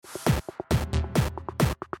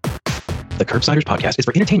Curbsiders podcast is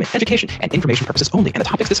for entertainment, education, and information purposes only, and the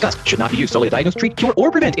topics discussed should not be used solely to diagnose, treat, cure,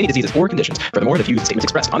 or prevent any diseases or conditions. Furthermore, the views and statements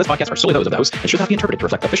expressed on this podcast are solely those of those and should not be interpreted to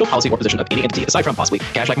reflect the official policy or position of any entity aside from possibly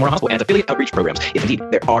Cash Like Moron Hospital and affiliate outreach programs, if indeed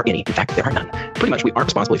there are any. In fact, there are none. Pretty much, we aren't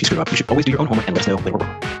responsible if you screw up. You should always do your own homework and let us know when we're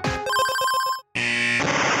wrong.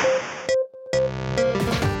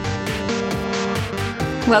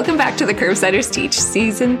 Welcome back to the Curbsiders Teach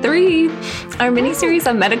Season 3, our mini-series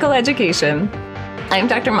on medical education. I'm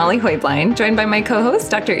Dr. Molly Hoybline, joined by my co-host,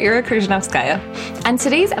 Dr. Ira Krzyznovskaya. And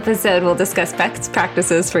today's episode will discuss best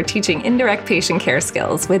practices for teaching indirect patient care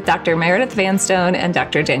skills with Dr. Meredith Vanstone and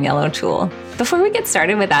Dr. Danielle O'Toole. Before we get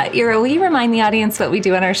started with that, Ira, will you remind the audience what we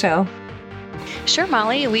do on our show? Sure,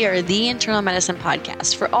 Molly. We are the internal medicine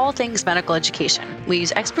podcast for all things medical education. We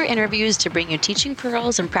use expert interviews to bring you teaching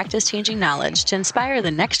pearls and practice-changing knowledge to inspire the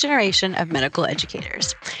next generation of medical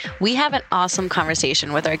educators. We have an awesome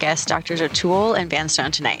conversation with our guests, Drs. O'Toole and Vanstone,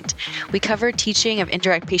 tonight. We cover teaching of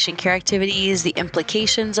indirect patient care activities, the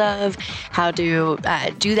implications of how to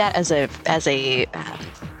do that as a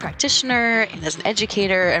practitioner and as an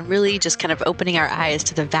educator, and really just kind of opening our eyes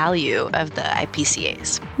to the value of the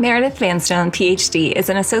IPCAs. Meredith Vanstone, PhD, is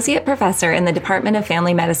an associate professor in the Department of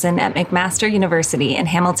Family Medicine at McMaster University in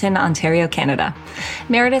Hamilton, Ontario, Canada.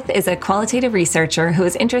 Meredith is a qualitative researcher who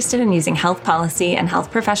is interested in using health policy and health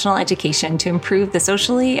professional education to improve the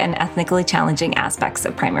socially and ethnically challenging aspects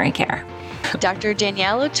of primary care. Dr.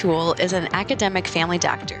 Danielle O'Toole is an academic family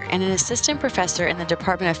doctor and an assistant professor in the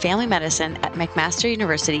Department of Family Medicine at McMaster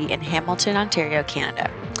University in Hamilton, Ontario, Canada.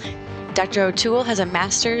 Dr. O'Toole has a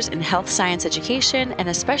master's in health science education and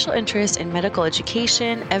a special interest in medical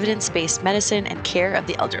education, evidence-based medicine, and care of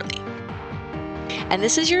the elderly. And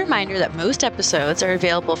this is your reminder that most episodes are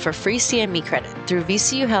available for free CME credit through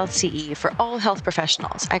VCU Health CE for all health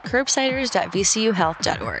professionals at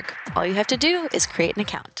curbsiders.vcuhealth.org. All you have to do is create an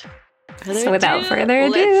account. So without further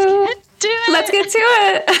ado, let's get to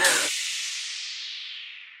it.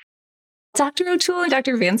 Dr. O'Toole and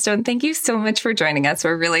Dr. Vanstone, thank you so much for joining us.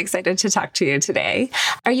 We're really excited to talk to you today.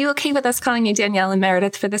 Are you okay with us calling you Danielle and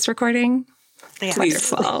Meredith for this recording? Yeah.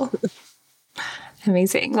 Wonderful.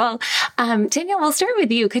 Amazing. Well, Danielle, we'll start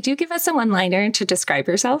with you. Could you give us a one-liner to describe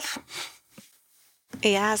yourself?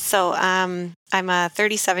 Yeah, so I'm a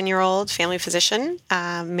 37-year-old family physician,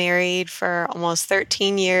 married for almost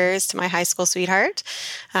 13 years to my high school sweetheart.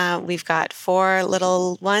 We've got 4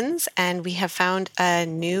 little ones, and we have found a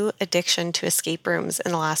new addiction to escape rooms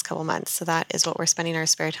in the last couple months. So that is what we're spending our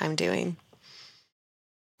spare time doing.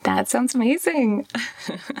 That sounds amazing.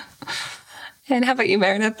 And how about you,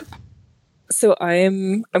 Meredith? So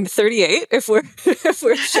I'm 38 if we're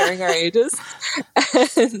sharing our ages,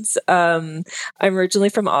 and I'm originally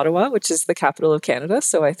from Ottawa, which is the capital of Canada.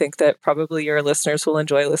 So I think that probably your listeners will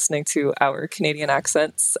enjoy listening to our Canadian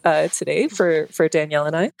accents today for Danielle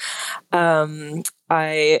and I.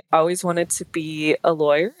 I always wanted to be a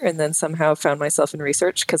lawyer, and then somehow found myself in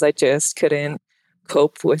research because I just couldn't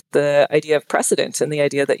cope with the idea of precedent and the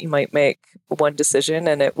idea that you might make one decision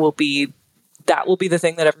and that will be the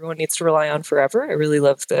thing that everyone needs to rely on forever. I really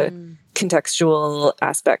love the contextual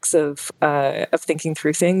aspects of thinking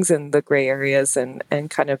through things and the gray areas and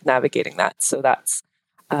kind of navigating that. So that's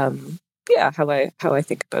how I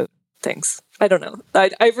think about things. I don't know.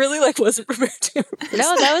 I really wasn't prepared to.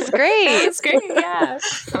 No, that was great. That was great. Yeah.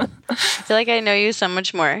 I feel like I know you so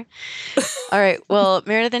much more. All right. Well,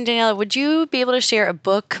 Meredith and Danielle, would you be able to share a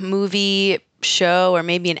book, movie, show, or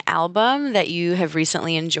maybe an album that you have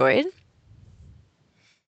recently enjoyed?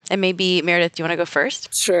 And maybe, Meredith, do you want to go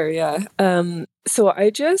first? Sure, yeah. So I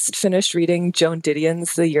just finished reading Joan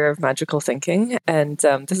Didion's The Year of Magical Thinking, and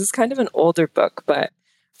this is kind of an older book, but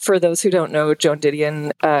for those who don't know, Joan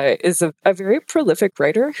Didion is a very prolific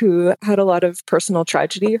writer who had a lot of personal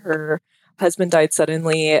tragedy. Her husband died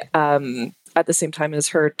suddenly at the same time as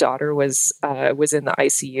her daughter was in the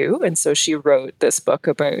ICU, and so she wrote this book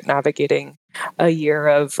about navigating a year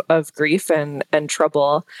of grief and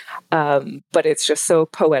trouble, but it's just so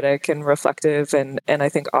poetic and reflective, and I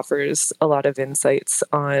think offers a lot of insights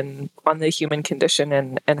on the human condition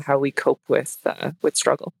and how we cope with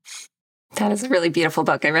struggle. That is a really beautiful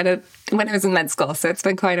book. I read it when I was in med school, so it's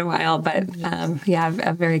been quite a while, but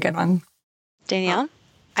a very good one. Danielle?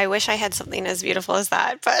 I wish I had something as beautiful as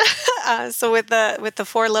that, but so with the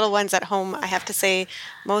 4 little ones at home, I have to say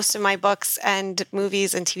most of my books and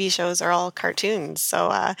movies and TV shows are all cartoons.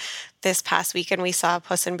 So this past weekend we saw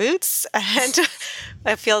Puss in Boots, and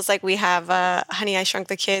it feels like we have Honey, I Shrunk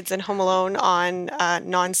the Kids and Home Alone on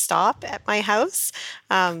nonstop at my house.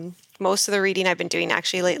 most of the reading I've been doing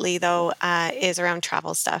actually lately, though, is around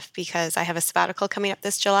travel stuff because I have a sabbatical coming up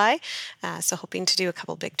this July. So hoping to do a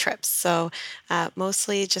couple big trips. So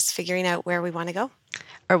mostly just figuring out where we want to go.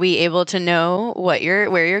 Are we able to know where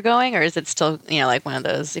you're going, or is it still, like one of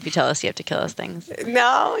those, if you tell us, you have to kill us things?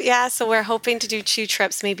 No, yeah. So we're hoping to do 2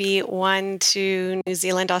 trips, maybe one to New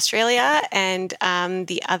Zealand, Australia, and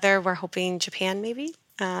the other we're hoping Japan, maybe.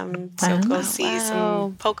 So go see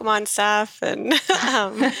some Pokemon stuff, and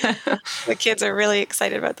the kids are really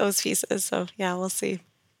excited about those pieces. So yeah, we'll see.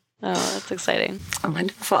 Oh, that's exciting.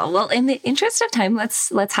 Wonderful. Well, in the interest of time,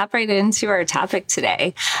 let's hop right into our topic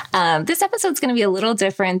today. This episode's going to be a little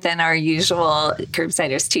different than our usual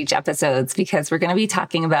Curbsiders Teach episodes because we're going to be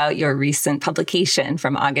talking about your recent publication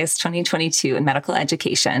from August 2022 in Medical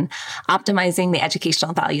Education, Optimizing the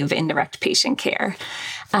Educational Value of Indirect Patient Care.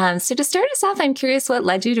 So to start us off, I'm curious what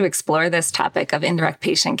led you to explore this topic of indirect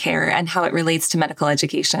patient care and how it relates to medical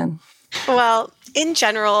education. Well, in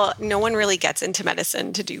general, no one really gets into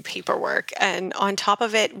medicine to do paperwork. And on top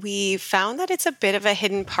of it, we found that it's a bit of a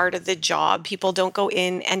hidden part of the job. People don't go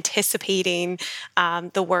in anticipating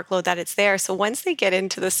the workload that it's there. So once they get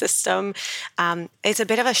into the system, it's a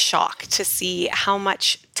bit of a shock to see how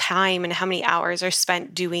much time and how many hours are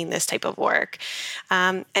spent doing this type of work.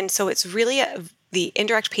 And so it's really the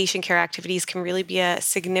indirect patient care activities can really be a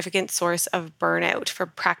significant source of burnout for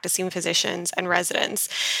practicing physicians and residents.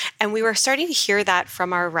 And we were starting to hear that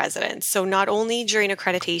from our residents. So not only during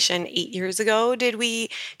accreditation 8 years ago did we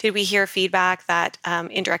hear feedback that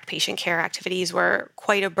indirect patient care activities were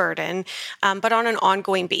quite a burden, but on an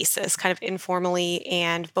ongoing basis, kind of informally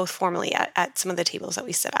and both formally at some of the tables that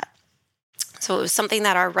we sit at. So it was something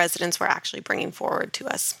that our residents were actually bringing forward to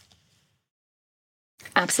us.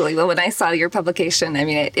 Absolutely. Well, when I saw your publication, I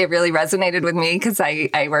mean, it really resonated with me because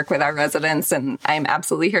I work with our residents and I'm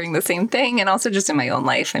absolutely hearing the same thing. And also just in my own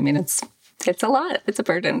life. I mean, it's a lot. It's a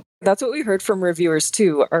burden. That's what we heard from reviewers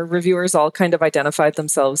too. Our reviewers all kind of identified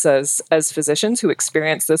themselves as physicians who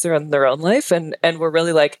experience this in their own life. And we're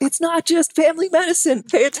really like, it's not just family medicine.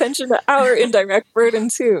 Pay attention to our indirect burden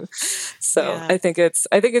too. So yeah. I think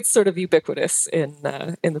it's sort of ubiquitous in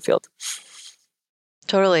the field.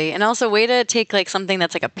 Totally. And also way to take like something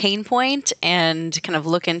that's like a pain point and kind of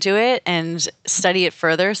look into it and study it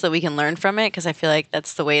further so that we can learn from it. Because I feel like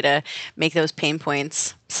that's the way to make those pain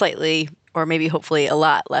points slightly or maybe hopefully a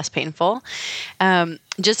lot less painful.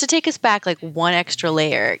 Just to take us back like one extra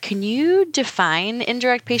layer, can you define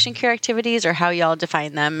indirect patient care activities or how y'all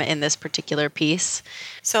define them in this particular piece?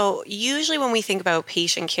 So usually when we think about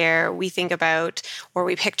patient care, we think about or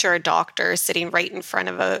we picture a doctor sitting right in front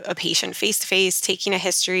of a patient face-to-face, taking a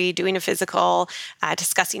history, doing a physical,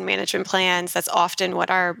 discussing management plans. That's often what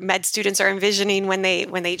our med students are envisioning when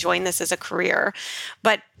they join this as a career.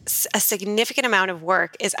 But a significant amount of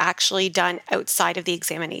work is actually done outside of the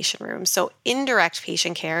examination room. So indirect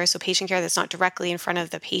patient care, so patient care that's not directly in front of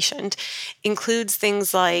the patient, includes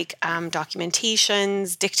things like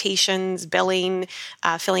documentations, dictations, billing,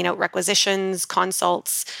 filling out requisitions,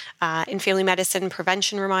 consults, in family medicine,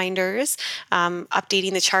 prevention reminders,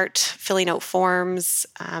 updating the chart, filling out forms,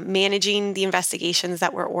 managing the investigations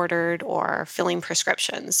that were ordered, or filling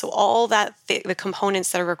prescriptions. So all that, the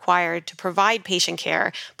components that are required to provide patient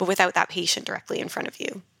care, but without that patient directly in front of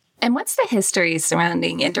you. And what's the history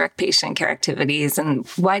surrounding indirect patient care activities, and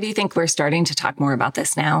why do you think we're starting to talk more about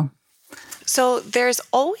this now? So there's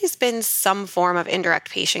always been some form of indirect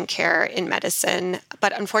patient care in medicine,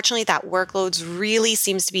 but unfortunately that workload really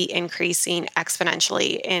seems to be increasing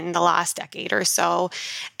exponentially in the last decade or so.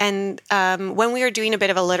 And when we were doing a bit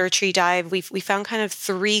of a literature dive, we found kind of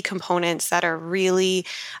 3 components that are really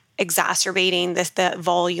exacerbating the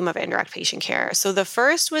volume of indirect patient care. So the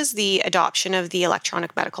first was the adoption of the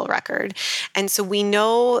electronic medical record. And so we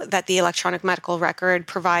know that the electronic medical record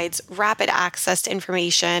provides rapid access to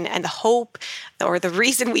information, and the hope or the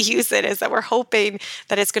reason we use it is that we're hoping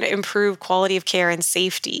that it's going to improve quality of care and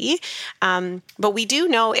safety. But we do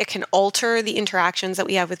know it can alter the interactions that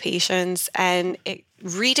we have with patients, and it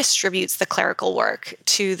redistributes the clerical work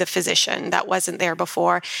to the physician that wasn't there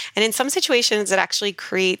before. And in some situations, it actually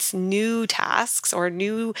creates new tasks or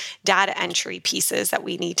new data entry pieces that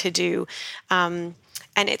we need to do. And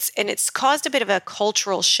it's caused a bit of a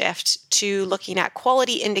cultural shift to looking at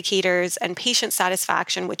quality indicators and patient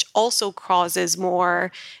satisfaction, which also causes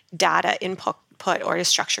more data input or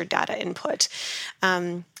structured data input.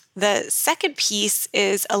 The second piece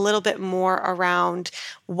is a little bit more around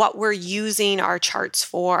what we're using our charts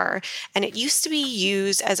for. And it used to be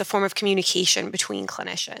used as a form of communication between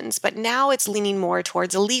clinicians, but now it's leaning more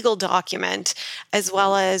towards a legal document, as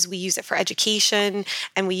well as we use it for education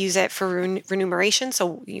and we use it for remuneration.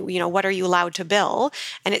 So, what are you allowed to bill?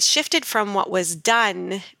 And it's shifted from what was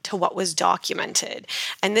done to what was documented.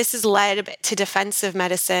 And this has led to defensive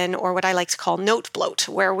medicine, or what I like to call note bloat,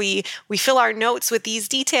 where we fill our notes with these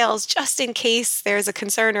details just in case there's a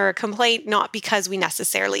concern or a complaint, not because we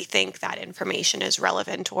necessarily think that information is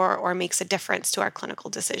relevant or makes a difference to our clinical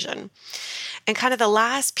decision. And kind of the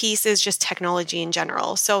last piece is just technology in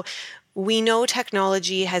general. So we know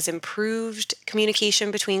technology has improved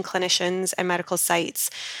communication between clinicians and medical sites,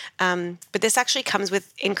 but this actually comes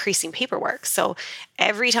with increasing paperwork. So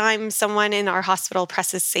every time someone in our hospital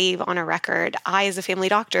presses save on a record, I, as a family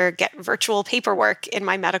doctor, get virtual paperwork in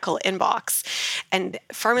my medical inbox. And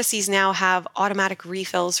pharmacies now have automatic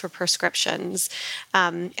refills for prescriptions.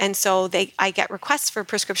 And so I get requests for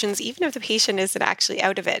prescriptions even if the patient isn't actually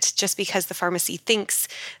out of it, just because the pharmacy thinks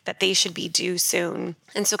that they should be due soon.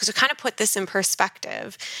 And so to kind of put this in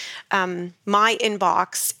perspective, my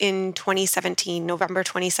inbox in November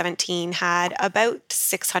 2017, had about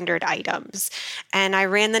 600 items. And I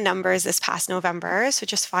ran the numbers this past November, so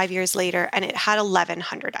just 5 years later, and it had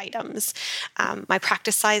 1,100 items. My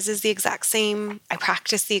practice size is the exact same. I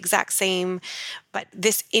practice the exact same. But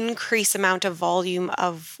this increased amount of volume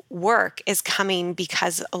of work is coming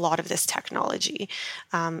because a lot of this technology.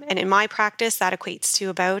 And in my practice, that equates to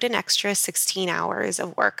about an extra 16 hours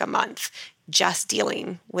of work a month just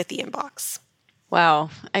dealing with the inbox. Wow.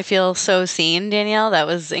 I feel so seen, Danielle. That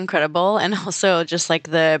was incredible. And also just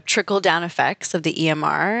like the trickle down effects of the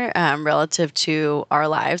EMR relative to our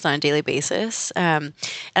lives on a daily basis. And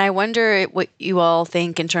I wonder what you all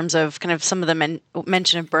think in terms of kind of some of the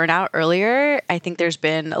mention of burnout earlier. I think there's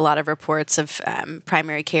been a lot of reports of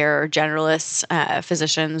primary care or generalists,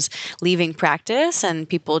 physicians leaving practice and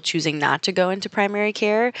people choosing not to go into primary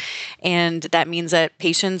care. And that means that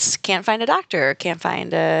patients can't find a doctor, can't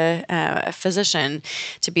find a physician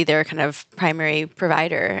to be their kind of primary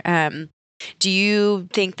provider. Do you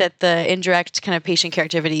think that the indirect kind of patient care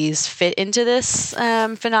activities fit into this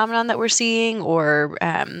phenomenon that we're seeing, or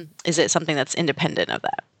is it something that's independent of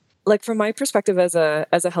that? Like from my perspective as a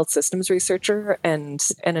health systems researcher and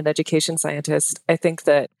an education scientist, I think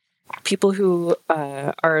that people who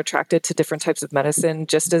are attracted to different types of medicine,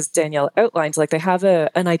 just as Danielle outlined, like they have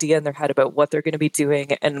an idea in their head about what they're going to be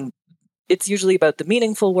doing, and it's usually about the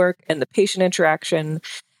meaningful work and the patient interaction,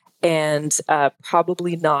 and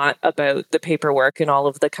probably not about the paperwork and all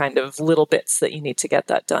of the kind of little bits that you need to get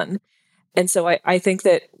that done. And so I think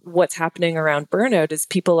that what's happening around burnout is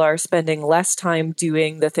people are spending less time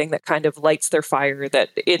doing the thing that kind of lights their fire,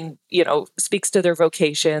 that speaks to their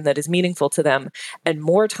vocation, that is meaningful to them, and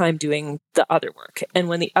more time doing the other work. And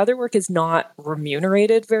when the other work is not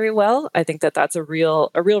remunerated very well, I think that that's a real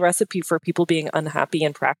recipe for people being unhappy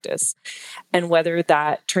in practice. And whether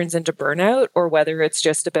that turns into burnout or whether it's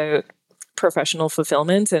just about professional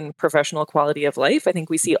fulfillment and professional quality of life, I think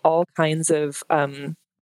we see all kinds of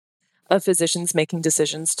physicians making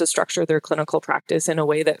decisions to structure their clinical practice in a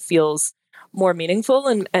way that feels more meaningful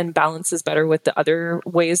and balances better with the other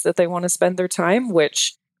ways that they want to spend their time,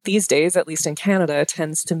 which these days, at least in Canada,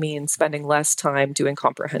 tends to mean spending less time doing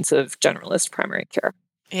comprehensive generalist primary care.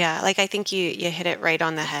 Yeah, like I think you hit it right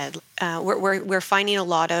on the head. We're finding a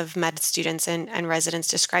lot of med students and residents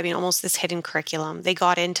describing almost this hidden curriculum. They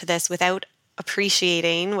got into this without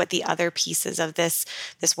appreciating what the other pieces of this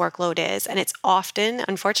workload is. And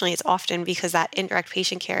unfortunately, it's often because that indirect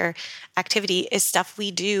patient care activity is stuff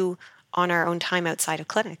we do on our own time outside of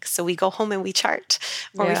clinic. So we go home and we chart,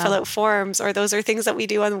 or we fill out forms, or those are things that we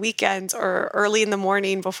do on weekends or early in the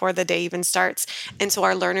morning before the day even starts. And so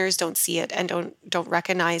our learners don't see it and don't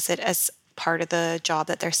recognize it as part of the job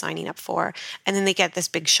that they're signing up for. And then they get this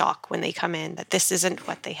big shock when they come in that this isn't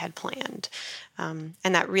what they had planned. And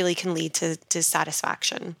that really can lead to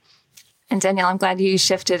dissatisfaction. And Danielle, I'm glad you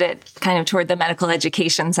shifted it kind of toward the medical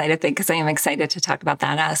education side of things, because I am excited to talk about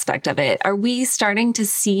that aspect of it. Are we starting to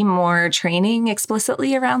see more training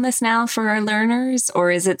explicitly around this now for our learners, or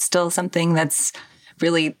is it still something that's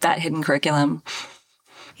really that hidden curriculum?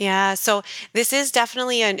 Yeah, so this is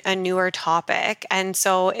definitely a newer topic. And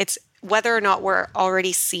so it's whether or not we're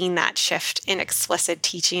already seeing that shift in explicit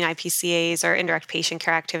teaching IPCAs or indirect patient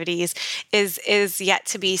care activities is yet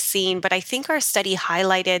to be seen. But I think our study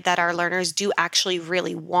highlighted that our learners do actually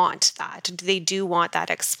really want that. They do want that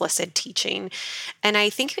explicit teaching. And I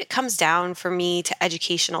think it comes down for me to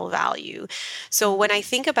educational value. So when I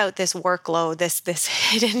think about this workload, this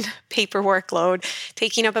hidden paper workload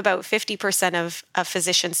taking up about 50% of a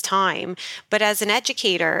physician's time, but as an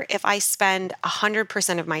educator, if I spend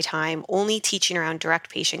 100% of my time only teaching around direct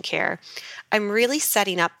patient care, I'm really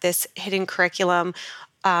setting up this hidden curriculum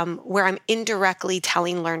where I'm indirectly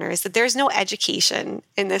telling learners that there's no education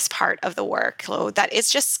in this part of the workload, that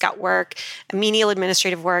it's just scut work, menial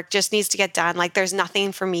administrative work just needs to get done. Like there's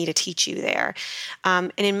nothing for me to teach you there.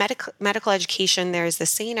 And in medical education, there's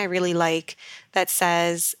this saying I really like that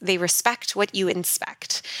says they respect what you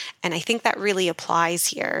inspect. And I think that really applies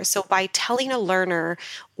here. So by telling a learner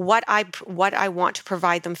what I want to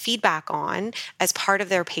provide them feedback on as part of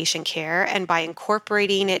their patient care, and by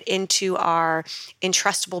incorporating it into our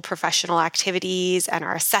entrustable professional activities and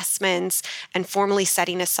our assessments and formally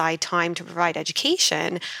setting aside time to provide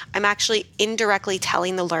education, I'm actually indirectly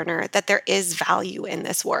telling the learner that there is value in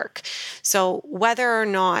this work. So whether or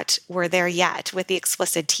not we're there yet with the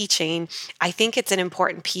explicit teaching, I think it's an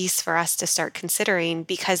important piece for us to start considering,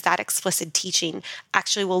 because that explicit teaching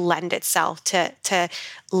actually will lend itself to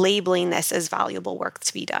labeling this as valuable work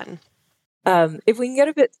to be done. If we can get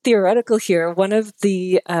a bit theoretical here, one of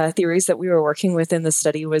the theories that we were working with in the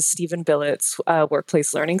study was Stephen Billett's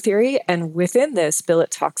workplace learning theory. And within this,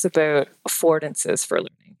 Billett talks about affordances for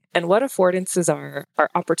learning. And what affordances are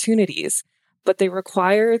opportunities, but they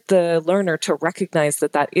require the learner to recognize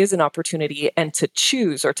that that is an opportunity and to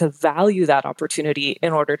choose or to value that opportunity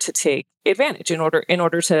in order to take advantage, in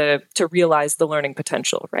order to realize the learning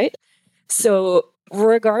potential, right? So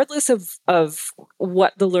regardless of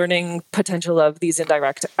what the learning potential of these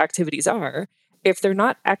indirect activities are, if they're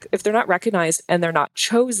not recognized and they're not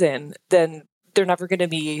chosen, then they're never going to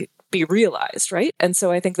be realized, right? And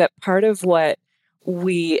so I think that part of what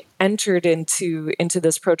we entered into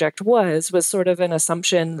this project was sort of an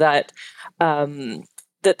assumption that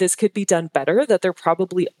that this could be done better, that there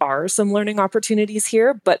probably are some learning opportunities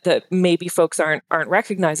here, but that maybe folks aren't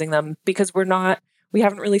recognizing them because we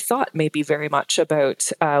haven't really thought maybe very much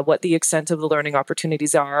about what the extent of the learning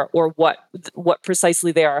opportunities are, or what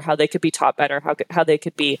precisely they are, how they could be taught better, how they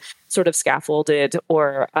could be sort of scaffolded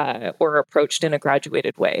or approached in a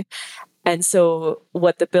graduated way. And so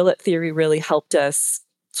what the Billett theory really helped us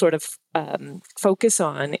sort of focus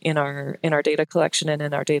on in our data collection and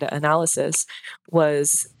in our data analysis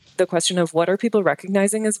was the question of what are people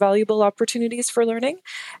recognizing as valuable opportunities for learning,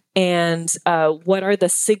 and what are the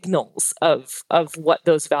signals of what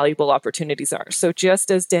those valuable opportunities are. So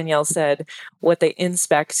just as Danielle said, what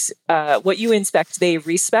you inspect, they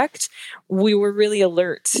respect. We were really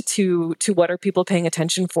alert to what are people paying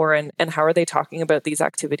attention for, and how are they talking about these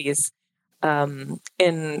activities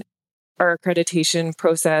in our accreditation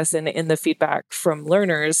process and in the feedback from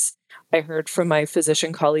learners. I heard from my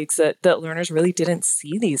physician colleagues that learners really didn't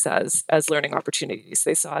see these as learning opportunities.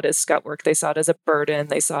 They saw it as scut work. They saw it as a burden.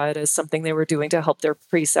 They saw it as something they were doing to help their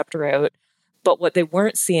preceptor out. But what they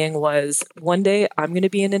weren't seeing was, one day I'm going to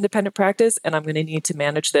be in independent practice and I'm going to need to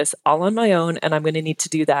manage this all on my own. And I'm going to need to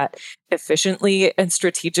do that efficiently and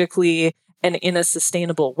strategically and in a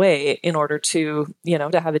sustainable way in order to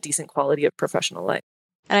have a decent quality of professional life.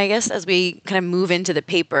 And I guess as we kind of move into the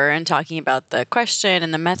paper and talking about the question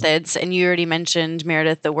and the methods, and you already mentioned,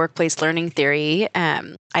 Meredith, the workplace learning theory,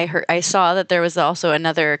 I saw that there was also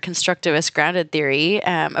another constructivist grounded theory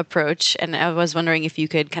approach, and I was wondering if you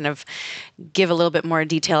could kind of give a little bit more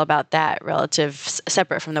detail about that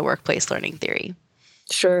separate from the workplace learning theory.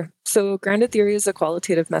 Sure. So grounded theory is a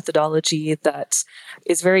qualitative methodology that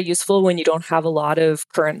is very useful when you don't have a lot of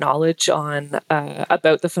current knowledge on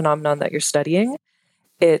about the phenomenon that you're studying.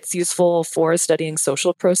 It's useful for studying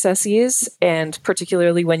social processes, and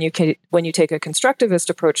particularly when you take a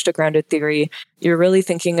constructivist approach to grounded theory, you're really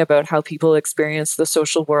thinking about how people experience the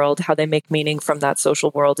social world, how they make meaning from that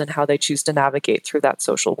social world, and how they choose to navigate through that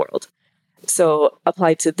social world. So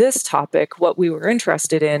applied to this topic, what we were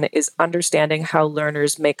interested in is understanding how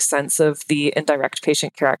learners make sense of the indirect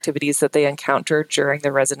patient care activities that they encounter during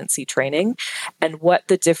their residency training, and what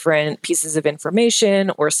the different pieces of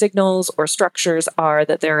information or signals or structures are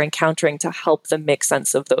that they're encountering to help them make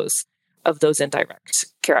sense of those indirect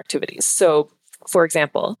care activities. So, for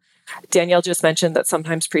example, Danielle just mentioned that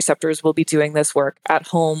sometimes preceptors will be doing this work at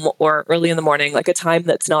home or early in the morning, like a time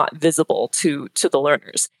that's not visible to the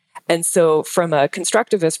learners. And so from a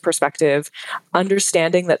constructivist perspective,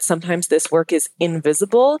 understanding that sometimes this work is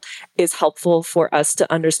invisible is helpful for us to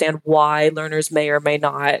understand why learners may or may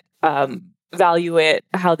not value it,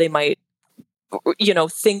 how they might,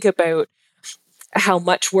 think about how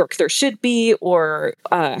much work there should be, or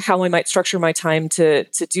how I might structure my time to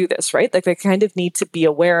do this, right? Like they kind of need to be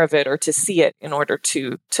aware of it or to see it in order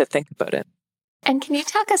to think about it. And can you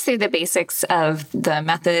talk us through the basics of the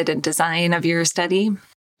method and design of your study?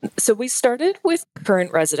 So we started with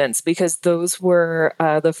current residents because those were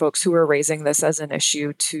the folks who were raising this as an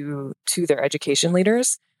issue to their education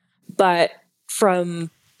leaders. But from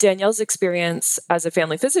Danielle's experience as a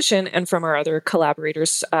family physician and from our other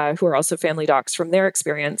collaborators who are also family docs, from their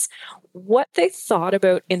experience, what they thought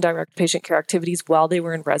about indirect patient care activities while they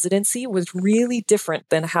were in residency was really different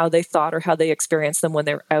than how they thought or how they experienced them when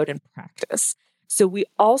they were out in practice. So we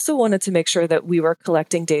also wanted to make sure that we were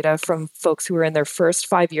collecting data from folks who were in their first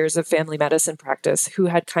 5 years of family medicine practice, who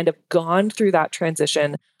had kind of gone through that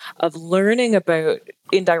transition of learning about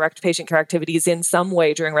indirect patient care activities in some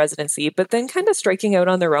way during residency, but then kind of striking out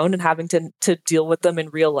on their own and having to deal with them in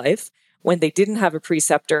real life when they didn't have a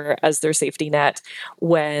preceptor as their safety net,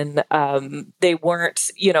 when they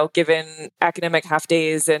weren't, given academic half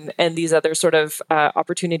days and these other sort of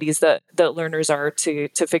opportunities that learners are to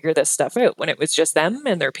figure this stuff out, when it was just them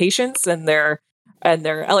and their patients and their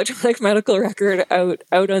electronic medical record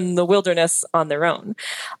out in the wilderness on their own.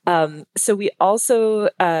 So we also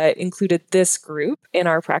included this group in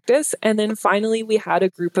our practice. And then finally, we had a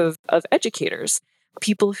group of educators,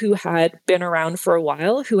 people who had been around for a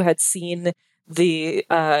while, who had seen the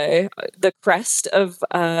crest of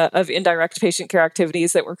indirect patient care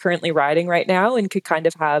activities that we're currently riding right now, and could kind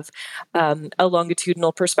of have a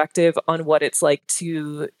longitudinal perspective on what it's like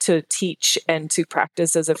to teach and to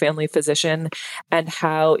practice as a family physician, and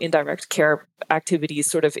how indirect care activities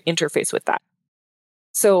sort of interface with that.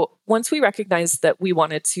 So once we recognized that we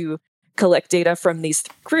wanted to collect data from these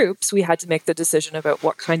groups, we had to make the decision about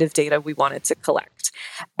what kind of data we wanted to collect.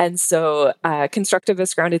 And so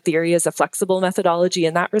constructivist grounded theory is a flexible methodology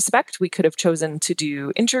in that respect. We could have chosen to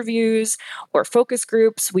do interviews or focus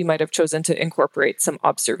groups. We might have chosen to incorporate some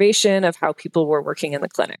observation of how people were working in the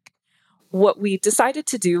clinic. What we decided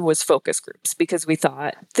to do was focus groups, because we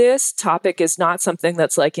thought this topic is not something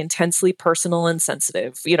that's like intensely personal and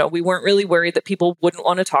sensitive. We weren't really worried that people wouldn't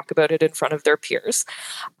want to talk about it in front of their peers.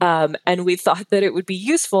 And we thought that it would be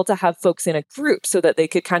useful to have folks in a group so that they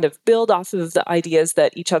could kind of build off of the ideas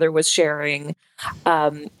that each other was sharing,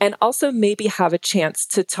 and also maybe have a chance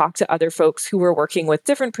to talk to other folks who were working with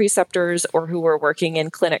different preceptors or who were working in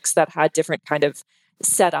clinics that had different kind of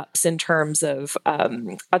setups in terms of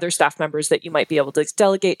other staff members that you might be able to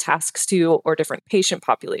delegate tasks to, or different patient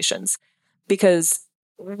populations. Because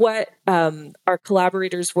what our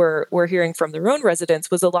collaborators were hearing from their own residents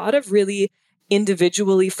was a lot of really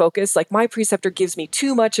individually focused, like my preceptor gives me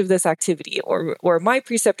too much of this activity, or my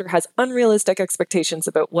preceptor has unrealistic expectations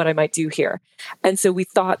about what I might do here. And so we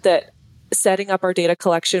thought that setting up our data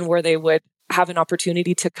collection where they would have an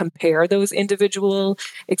opportunity to compare those individual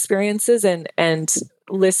experiences and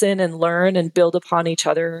listen and learn and build upon each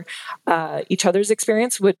other's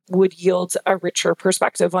experience would yield a richer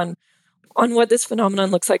perspective on what this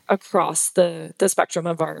phenomenon looks like across the spectrum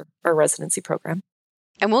of our residency program.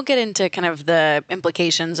 And we'll get into kind of the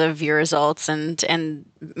implications of your results and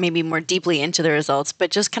maybe more deeply into the results.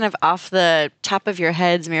 But just kind of off the top of your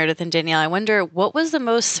heads, Meredith and Danielle, I wonder, what was the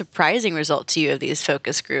most surprising result to you of these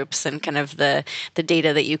focus groups and kind of the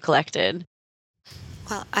data that you collected?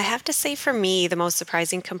 Well, I have to say for me, the most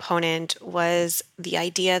surprising component was the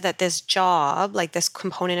idea that this job, like this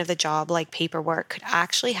component of the job, like paperwork, could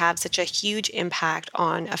actually have such a huge impact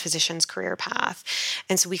on a physician's career path.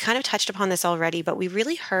 And so we kind of touched upon this already, but we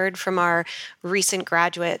really heard from our recent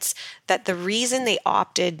graduates that the reason they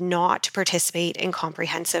opted not to participate in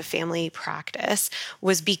comprehensive family practice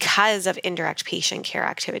was because of indirect patient care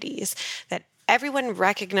activities, that everyone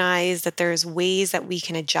recognized that there's ways that we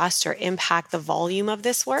can adjust or impact the volume of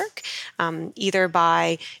this work, either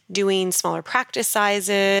by doing smaller practice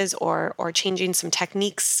sizes or changing some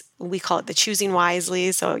techniques. We call it the choosing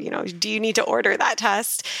wisely. So, do you need to order that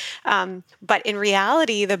test? But in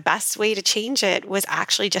reality, the best way to change it was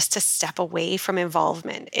actually just to step away from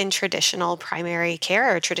involvement in traditional primary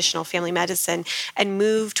care or traditional family medicine and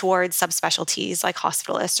move towards subspecialties like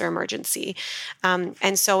hospitalist or emergency.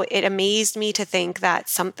 And so it amazed me to think that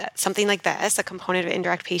something like this, a component of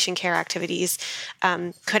indirect patient care activities,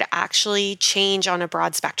 could actually change on a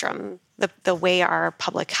broad spectrum the way our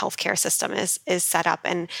public healthcare system is set up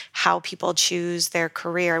and how people choose their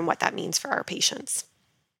career and what that means for our patients.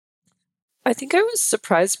 I think I was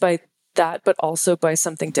surprised by that, but also by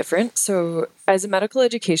something different. So as a medical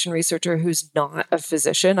education researcher who's not a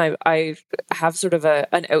physician, I have sort of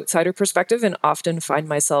an outsider perspective and often find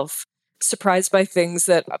myself surprised by things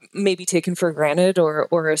that may be taken for granted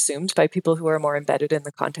or assumed by people who are more embedded in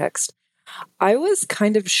the context. I was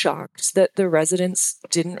kind of shocked that the residents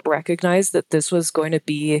didn't recognize that this was going to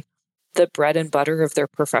be the bread and butter of their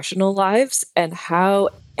professional lives and how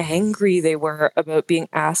angry they were about being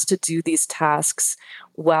asked to do these tasks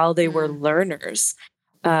while they were learners.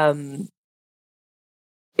 I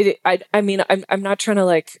mean, I'm not trying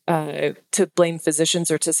to to blame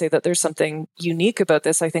physicians or to say that there's something unique about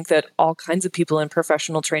this. I think that all kinds of people in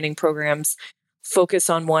professional training programs focus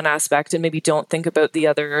on one aspect and maybe don't think about the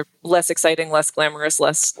other less exciting, less glamorous,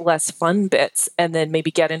 less fun bits, and then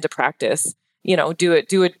maybe get into practice. You know, do a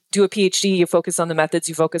PhD, you focus on the methods,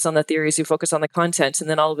 you focus on the theories, you focus on the content, and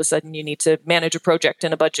then all of a sudden you need to manage a project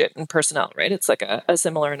and a budget and personnel, right? It's like a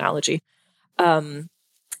similar analogy.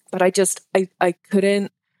 But I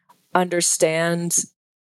couldn't understand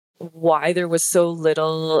why there was so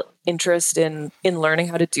little interest in learning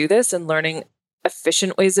how to do this and learning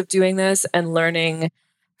efficient ways of doing this and learning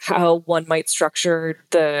how one might structure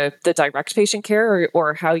the direct patient care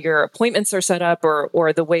or how your appointments are set up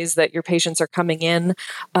or the ways that your patients are coming in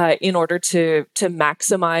order to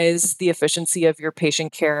maximize the efficiency of your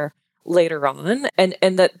patient care later on.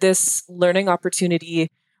 And that this learning opportunity,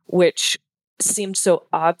 which seemed so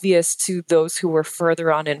obvious to those who were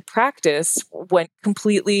further on in practice, went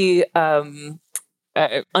completely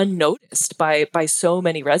unnoticed by so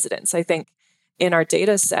many residents. I think in our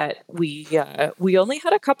data set, we only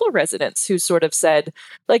had a couple of residents who sort of said,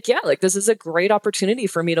 this is a great opportunity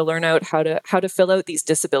for me to learn out how to fill out these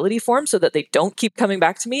disability forms so that they don't keep coming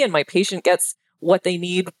back to me and my patient gets what they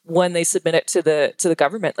need when they submit it to the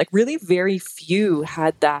government. Like really very few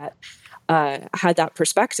had that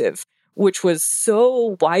perspective, which was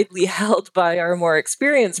so widely held by our more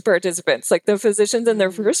experienced participants, like the physicians in their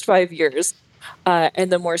first 5 years.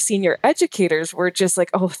 And the more senior educators were just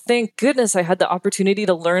like, oh, thank goodness I had the opportunity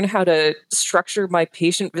to learn how to structure my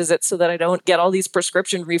patient visits so that I don't get all these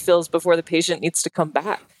prescription refills before the patient needs to come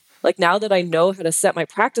back. Like now that I know how to set my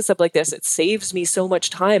practice up like this, it saves me so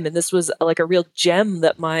much time. And this was like a real gem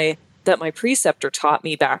that my preceptor taught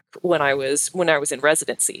me back when I was in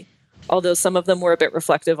residency. Although some of them were a bit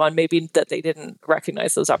reflective on maybe that they didn't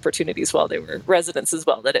recognize those opportunities while they were residents as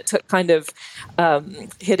well, that it took kind of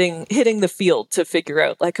hitting the field to figure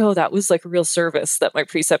out like, oh, that was like a real service that my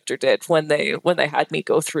preceptor did when they had me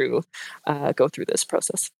go through this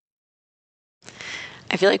process.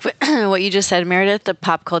 I feel like what you just said, Meredith, the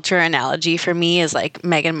pop culture analogy for me is like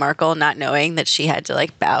Meghan Markle not knowing that she had to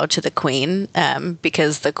like bow to the queen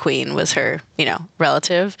because the queen was her,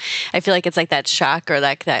 relative. I feel like it's like that shock or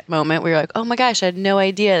like that moment where you're like, oh my gosh, I had no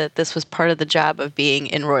idea that this was part of the job of being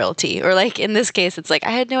in royalty. Or like in this case, it's like,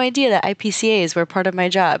 I had no idea that IPCAs were part of my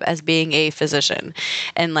job as being a physician.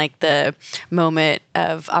 And like the moment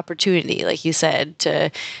of opportunity, like you said,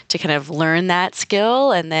 to kind of learn that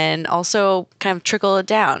skill and then also kind of trickle it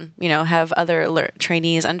down, have other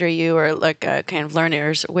trainees under you or like kind of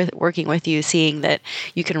learners working with you, seeing that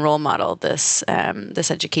you can role model this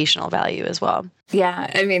educational value as well.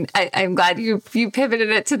 Yeah, I mean, I'm glad you pivoted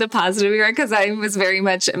it to the positive here because I was very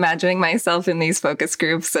much imagining myself in these focus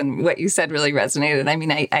groups and what you said really resonated. I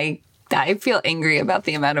mean, I feel angry about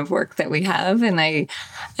the amount of work that we have, and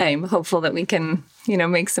I'm hopeful that we can,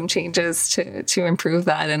 make some changes to improve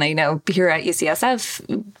that. And I know here at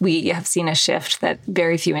UCSF, we have seen a shift that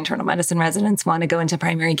very few internal medicine residents want to go into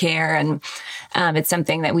primary care, and it's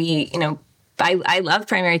something that we, I love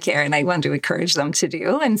primary care, and I want to encourage them to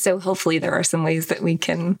do. And so hopefully there are some ways that we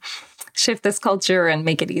can shift this culture and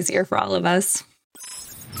make it easier for all of us.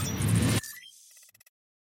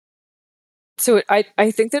 So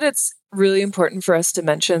I think that it's really important for us to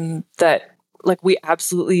mention that like we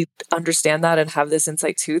absolutely understand that and have this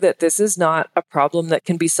insight too, that this is not a problem that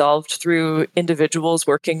can be solved through individuals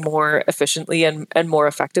working more efficiently and more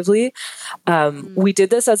effectively. We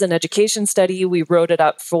did this as an education study. We wrote it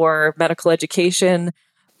up for medical education,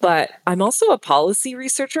 but I'm also a policy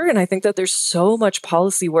researcher. And I think that there's so much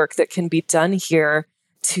policy work that can be done here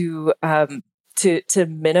to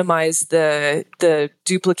minimize the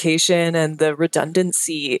duplication and the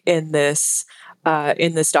redundancy in this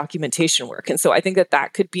documentation work. And so I think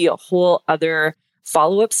that could be a whole other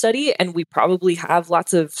follow-up study. And we probably have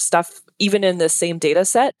lots of stuff even in the same data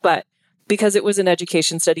set, but because it was an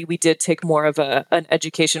education study, we did take more of an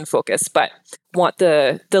education focus, but want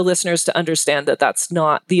the listeners to understand that that's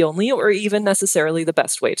not the only or even necessarily the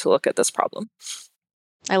best way to look at this problem.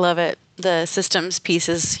 I love it. The systems piece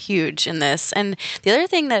is huge in this. And the other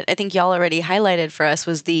thing that I think y'all already highlighted for us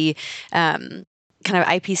was the kind of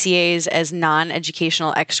IPCAs as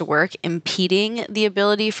non-educational extra work impeding the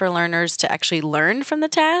ability for learners to actually learn from the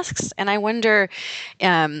tasks. And I wonder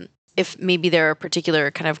if maybe there are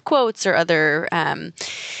particular kind of quotes or other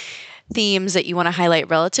themes that you want to highlight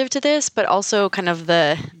relative to this, but also kind of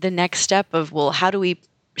the next step of, well, how do we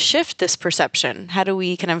shift this perception? How do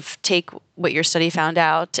we kind of take what your study found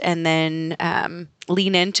out and then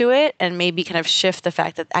lean into it and maybe kind of shift the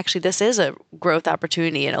fact that actually this is a growth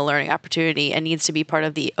opportunity and a learning opportunity and needs to be part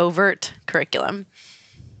of the overt curriculum?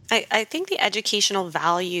 I think the educational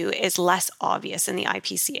value is less obvious in the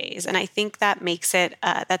IPCAs. And I think that makes it,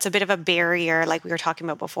 that's a bit of a barrier, like we were talking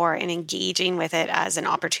about before, in engaging with it as an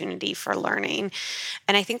opportunity for learning.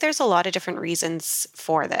 And I think there's a lot of different reasons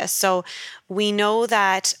for this. So we know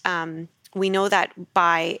that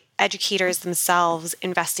by educators themselves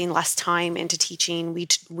investing less time into teaching, we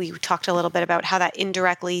talked a little bit about how that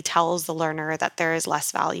indirectly tells the learner that there is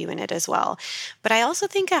less value in it as well. But I also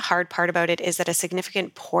think a hard part about it is that a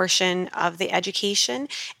significant portion of the education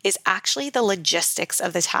is actually the logistics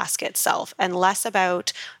of the task itself and less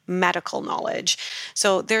about medical knowledge.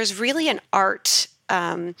 So there's really an art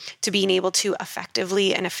to being able to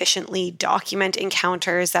effectively and efficiently document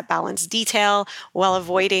encounters that balance detail while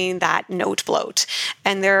avoiding that note bloat.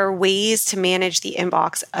 And there are ways to manage the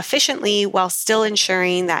inbox efficiently while still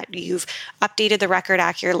ensuring that you've updated the record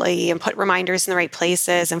accurately and put reminders in the right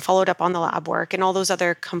places and followed up on the lab work and all those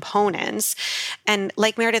other components. And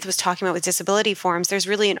like Meredith was talking about with disability forms, there's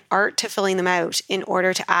really an art to filling them out in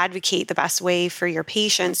order to advocate the best way for your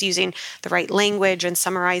patients using the right language and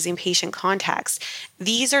summarizing patient context.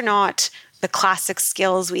 These are not the classic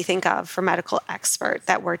skills we think of for medical expert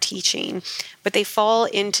that we're teaching, but they fall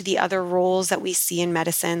into the other roles that we see in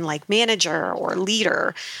medicine, like manager or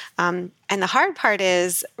leader. And the hard part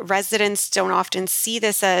is residents don't often see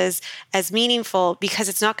this as meaningful because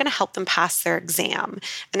it's not going to help them pass their exam.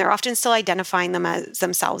 And they're often still identifying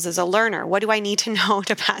themselves as a learner. What do I need to know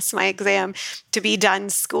to pass my exam to be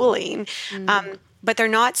done schooling? But they're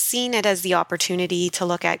not seeing it as the opportunity to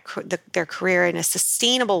look at their career in a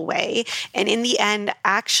sustainable way. And in the end,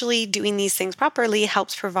 actually doing these things properly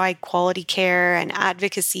helps provide quality care and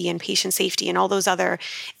advocacy and patient safety and all those other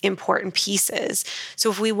important pieces.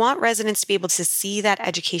 So if we want residents to be able to see that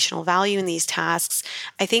educational value in these tasks,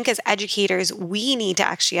 I think as educators, we need to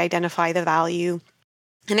actually identify the value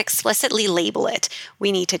and explicitly label it.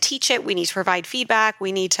 We need to teach it. We need to provide feedback.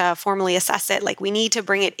 We need to formally assess it. Like we need to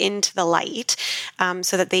bring it into the light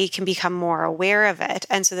so that they can become more aware of it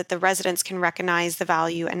and so that the residents can recognize the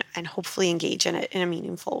value and hopefully engage in it in a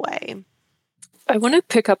meaningful way. I want to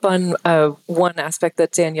pick up on one aspect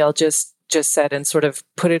that Danielle just said and sort of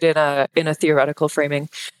put it in a theoretical framing.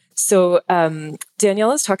 So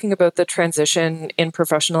Danielle is talking about the transition in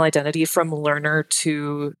professional identity from learner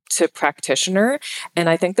to practitioner. And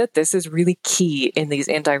I think that this is really key in these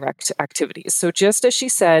indirect activities. So just as she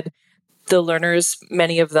said, the learners,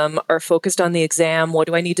 many of them are focused on the exam. What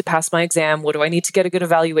do I need to pass my exam? What do I need to get a good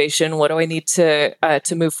evaluation? What do I need to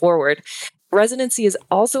move forward? Residency is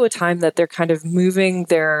also a time that they're kind of moving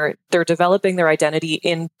they're developing their identity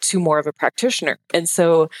into more of a practitioner. And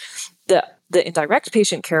so the indirect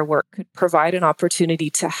patient care work could provide an opportunity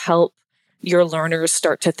to help your learners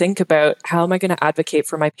start to think about, how am I going to advocate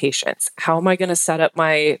for my patients? How am I going to set up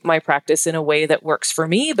my practice in a way that works for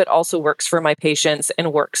me, but also works for my patients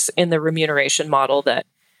and works in the remuneration model that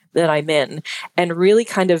I'm in? And really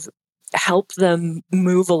kind of help them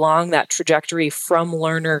move along that trajectory from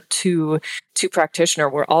learner to practitioner,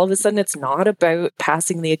 where all of a sudden it's not about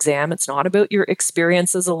passing the exam. It's not about your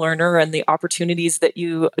experience as a learner and the opportunities that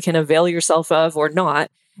you can avail yourself of or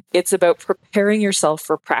not. It's about preparing yourself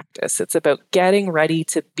for practice. It's about getting ready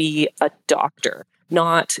to be a doctor,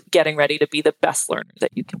 not getting ready to be the best learner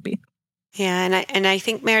that you can be. Yeah, and I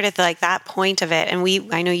think, Meredith, like that point of it, and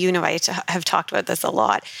I know you and I have talked about this a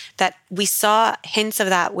lot, that we saw hints of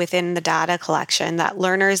that within the data collection, that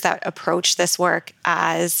learners that approach this work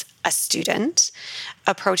as a student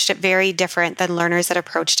approached it very different than learners that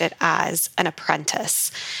approached it as an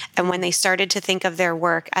apprentice. And when they started to think of their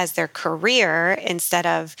work as their career instead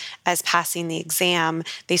of as passing the exam,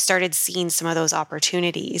 they started seeing some of those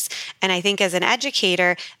opportunities. And I think as an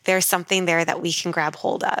educator, there's something there that we can grab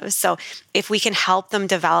hold of. So if we can help them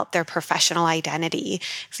develop their professional identity,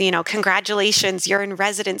 so, congratulations, you're in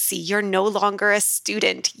residency. You're no longer a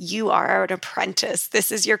student. You are an apprentice.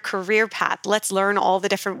 This is your career path. Let's learn all the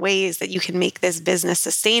different ways that you can make this business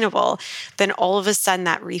sustainable. Then all of a sudden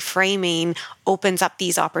that reframing opens up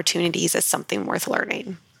these opportunities as something worth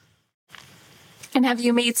learning. And have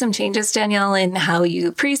you made some changes, Danielle, in how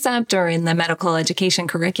you precept or in the medical education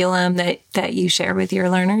curriculum that you share with your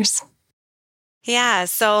learners? Yeah,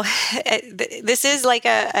 so this is like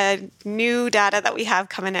a new data that we have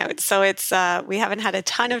coming out. So it's we haven't had a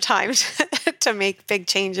ton of time to make big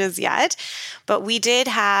changes yet, but we did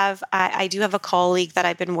have. I do have a colleague that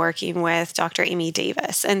I've been working with, Dr. Amy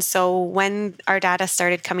Davis, and so when our data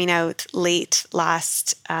started coming out late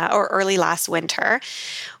last or early last winter,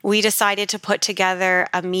 we decided to put together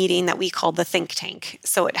a meeting that we called the think tank.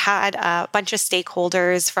 So it had a bunch of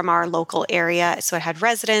stakeholders from our local area. So it had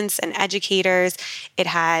residents and educators. It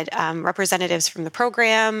had representatives from the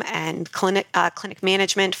program and clinic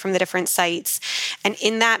management from the different sites. And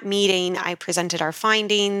in that meeting, I presented our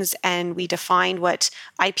findings and we defined what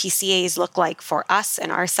IPCAs look like for us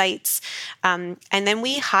and our sites. And then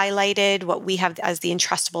we highlighted what we have as the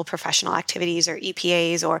entrustable professional activities or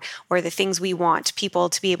EPAs or the things we want people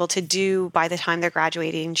to be able to do by the time they're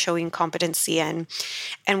graduating, showing competency in.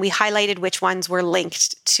 And we highlighted which ones were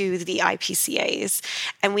linked to the IPCAs.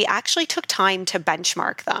 And we actually took time to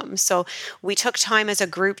benchmark them. So we took time as a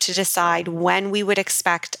group to decide when we would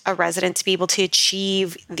expect a resident to be able to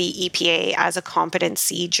achieve the EPA as a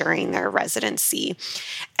competency during their residency.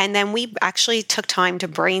 And then we actually took time to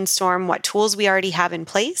brainstorm what tools we already have in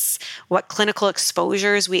place, what clinical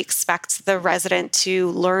exposures we expect the resident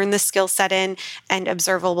to learn the skill set in, and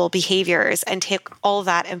observable behaviors, and take all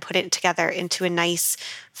that and put it together into a nice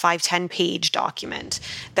 5-10 page document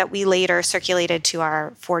that we later circulated to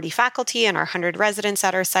our 40 faculty and our 100 residents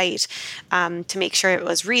at our site to make sure it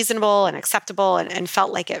was reasonable and acceptable and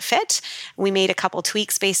felt like it fit. We made a couple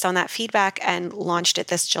tweaks based on that feedback and launched it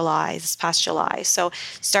this past July. So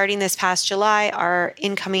starting this past July, our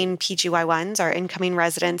incoming PGY1s, our incoming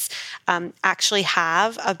residents, actually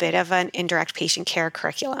have a bit of an indirect patient care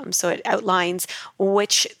curriculum. So it outlines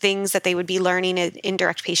which things that they would be learning in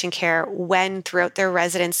indirect patient care when throughout their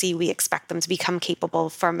residency we expect them to become capable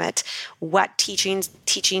from it, what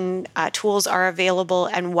teaching tools are available,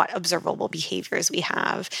 and what observable behaviors we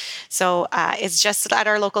have. So it's just at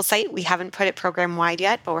our local site. We haven't put it program-wide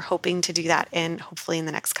yet, but we're hoping to do that hopefully in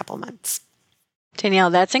the next couple months. Danielle,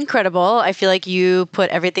 that's incredible. I feel like you put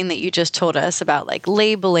everything that you just told us about like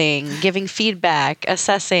labeling, giving feedback,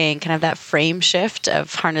 assessing, kind of that frame shift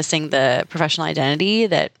of harnessing the professional identity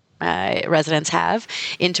that residents have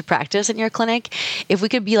into practice in your clinic. If we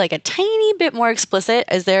could be like a tiny bit more explicit,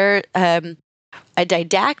 is there a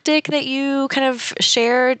didactic that you kind of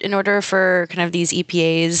shared in order for kind of these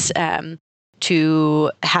EPAs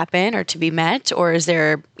to happen or to be met? Or is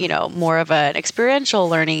there, more of an experiential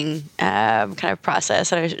learning kind of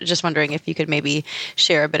process? And I was just wondering if you could maybe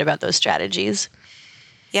share a bit about those strategies.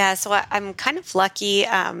 Yeah, so I'm kind of lucky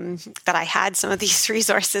that I had some of these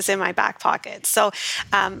resources in my back pocket. So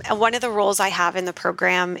one of the roles I have in the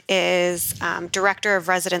program is Director of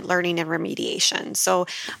Resident Learning and Remediation. So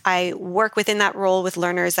I work within that role with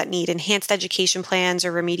learners that need enhanced education plans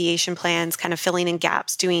or remediation plans, kind of filling in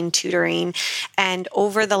gaps, doing tutoring. And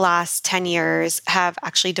over the last 10 years have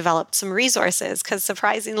actually developed some resources because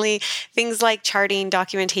surprisingly, things like charting,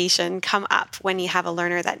 documentation come up when you have a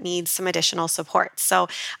learner that needs some additional support. So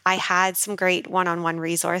I had some great one-on-one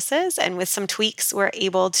resources, and with some tweaks, we're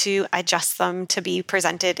able to adjust them to be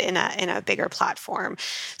presented in a bigger platform.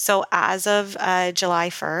 So as of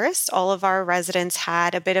July 1st, all of our residents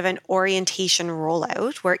had a bit of an orientation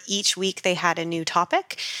rollout where each week they had a new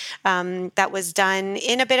topic that was done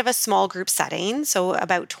in a bit of a small group setting, so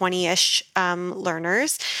about 20-ish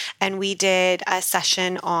learners. And we did a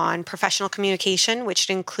session on professional communication,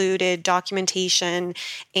 which included documentation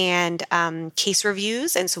and case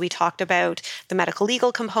reviews. And so we talked about the medical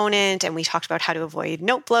legal component, and we talked about how to avoid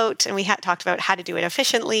note bloat, and we talked about how to do it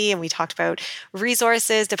efficiently, and we talked about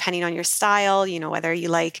resources depending on your style, whether you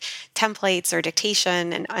like templates or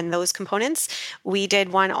dictation and those components. We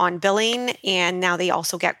did one on billing, and now they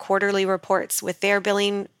also get quarterly reports with their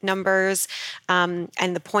billing numbers. And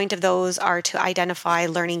the point of those are to identify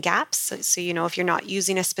learning gaps. So if you're not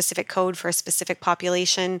using a specific code for a specific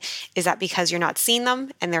population, is that because you're not seeing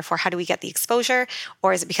them, and therefore how do we get the exposure?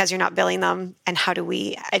 Or is it because you're not billing them, and how do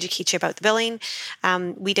we educate you about the billing?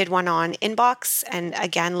 We did one on inbox, and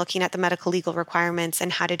again, looking at the medical legal requirements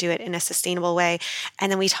and how to do it in a sustainable way.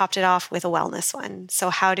 And then we topped it off with a wellness one. So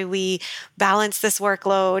how do we balance this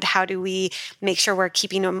workload? How do we make sure we're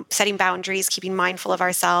setting boundaries, keeping mindful of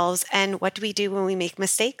ourselves? And what do we do when we make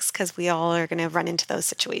mistakes? Because we all are going to run into those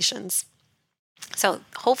situations. So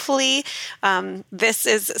hopefully this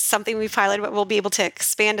is something we've highlighted, but we'll be able to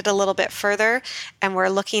expand it a little bit further. And we're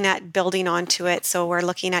looking at building onto it. So we're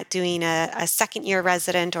looking at doing a second year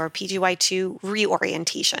resident or PGY2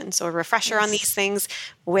 reorientation. So a refresher on these things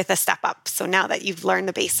with a step up. So now that you've learned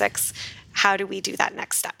the basics, how do we do that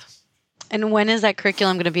next step? And when is that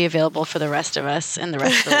curriculum going to be available for the rest of us and the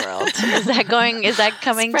rest of the world? Is that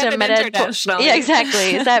coming to MedEd? Yeah,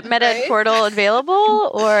 exactly. Is that MedEd portal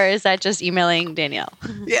available, or is that just emailing Danielle?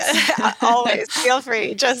 Yeah, always. Feel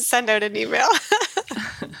free. Just send out an email.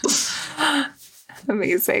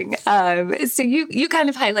 Amazing. So you kind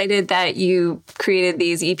of highlighted that you created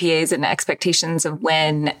these EPAs and expectations of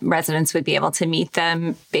when residents would be able to meet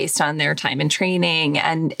them based on their time in training.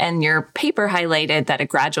 And your paper highlighted that a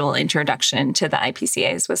gradual introduction to the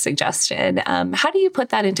IPCAs was suggested. How do you put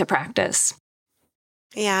that into practice?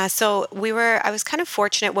 Yeah, so I was kind of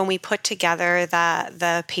fortunate when we put together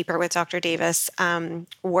the paper with Dr. Davis,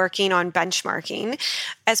 working on benchmarking.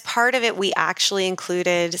 As part of it, we actually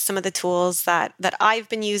included some of the tools that I've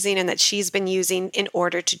been using and that she's been using in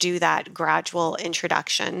order to do that gradual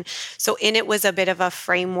introduction. So in it was a bit of a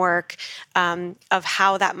framework of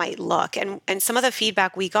how that might look. And some of the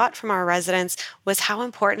feedback we got from our residents was how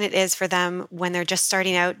important it is for them when they're just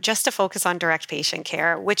starting out, just to focus on direct patient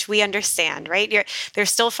care, which we understand, right? They're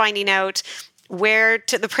still finding out where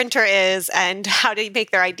the printer is and how to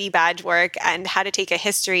make their ID badge work and how to take a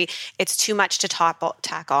history. It's too much to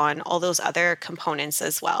tack on all those other components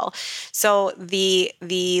as well. So the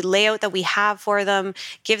layout that we have for them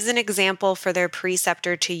gives an example for their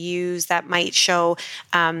preceptor to use that might show,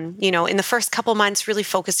 in the first couple months, really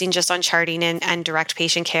focusing just on charting and direct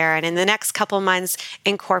patient care. And in the next couple months,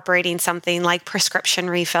 incorporating something like prescription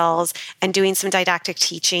refills and doing some didactic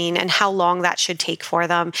teaching and how long that should take for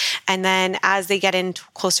them. And then as they get in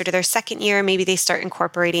closer to their second year, maybe they start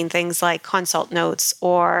incorporating things like consult notes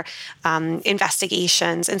or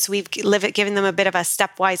investigations. And so we've given them a bit of a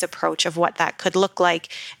stepwise approach of what that could look like,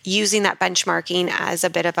 using that benchmarking as a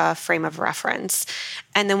bit of a frame of reference.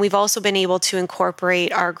 And then we've also been able to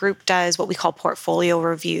incorporate, our group does what we call portfolio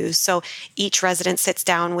reviews. So each resident sits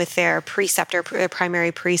down with their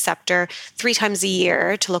primary preceptor 3 times a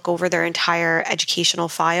year to look over their entire educational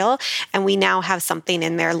file. And we now have something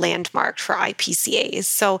in there landmarked for IPCAs.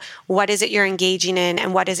 So what is it you're engaging in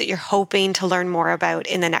and what is it you're hoping to learn more about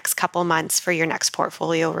in the next couple months for your next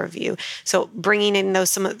portfolio review? So bringing in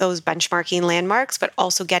some of those benchmarking landmarks, but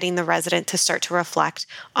also getting the resident to start to reflect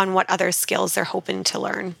on what other skills they're hoping to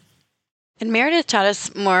learn. And Meredith taught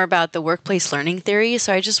us more about the workplace learning theory.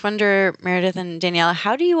 So I just wonder, Meredith and Danielle,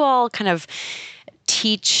 how do you all kind of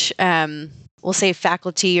teach, we'll say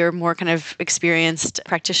faculty or more kind of experienced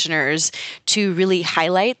practitioners to really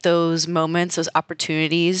highlight those moments, those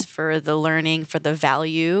opportunities for the learning, for the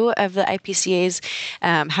value of the IPCAs?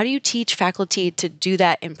 How do you teach faculty to do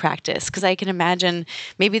that in practice? Because I can imagine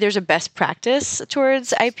maybe there's a best practice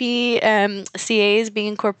towards IPCAs being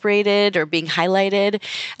incorporated or being highlighted,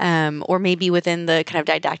 or maybe within the kind of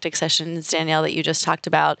didactic sessions, Danielle, that you just talked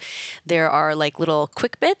about, there are like little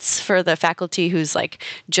quick bits for the faculty who's like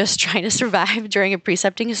just trying to survive during a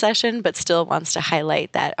precepting session, but still wants to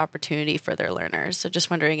highlight that opportunity for their learners. So just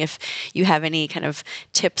wondering if you have any kind of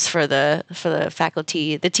tips for the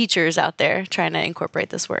faculty, the teachers out there trying to incorporate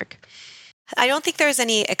this work. I don't think there's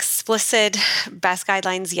any explicit best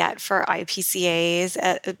guidelines yet for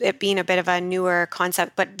IPCAs, it being a bit of a newer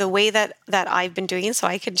concept. But the way that I've been doing, so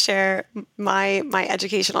I can share my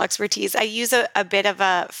educational expertise, I use a bit of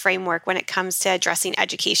a framework when it comes to addressing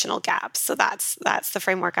educational gaps. So that's the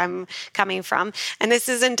framework I'm coming from. And this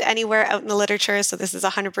isn't anywhere out in the literature, so this is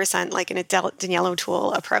 100% like an Danielle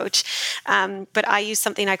O'Toole approach. But I use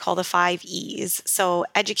something I call the 5 E's. So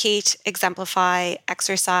educate, exemplify,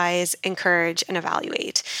 exercise, encourage, and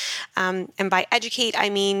evaluate. And by educate, I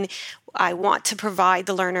mean I want to provide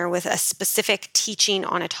the learner with a specific teaching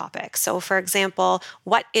on a topic. So for example,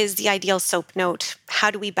 what is the ideal SOAP note? How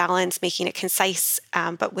do we balance making it concise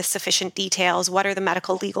but with sufficient details? What are the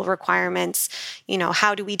medical legal requirements?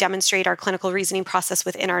 How do we demonstrate our clinical reasoning process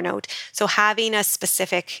within our note? So having a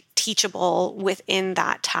specific teachable within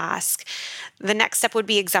that task. The next step would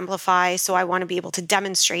be exemplify. So I want to be able to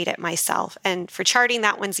demonstrate it myself. And for charting,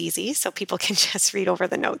 that one's easy. So people can just read over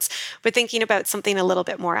the notes. But thinking about something a little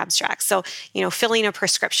bit more abstract. So, filling a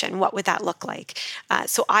prescription, what would that look like?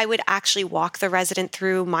 So I would actually walk the resident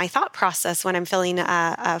through my thought process when I'm filling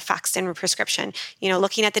a faxed in prescription.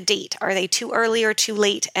 Looking at the date. Are they too early or too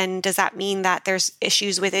late? And does that mean that there's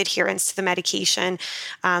issues with adherence to the medication?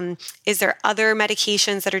 Is there other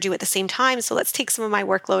medications that are doing do at the same time. So let's take some of my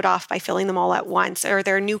workload off by filling them all at once. Are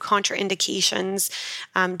there new contraindications?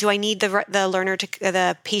 Do I need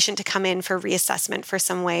the patient to come in for reassessment for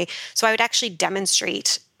some way? So I would actually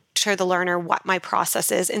demonstrate to the learner what my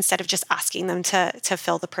process is instead of just asking them to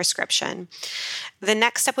fill the prescription. The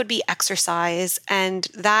next step would be exercise, and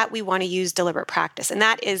that we want to use deliberate practice, and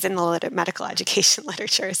that is in the medical education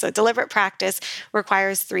literature. So deliberate practice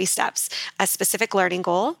requires 3 steps: a specific learning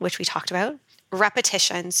goal, which we talked about;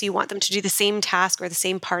 repetition, so you want them to do the same task or the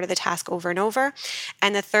same part of the task over and over.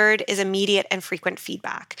 And the third is immediate and frequent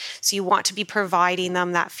feedback. So you want to be providing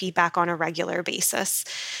them that feedback on a regular basis.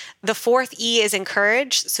 The 4th E is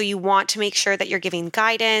encourage. So you want to make sure that you're giving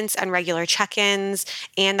guidance and regular check-ins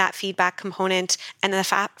and that feedback component. And the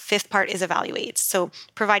 5th part is evaluate. So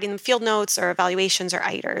providing them field notes or evaluations or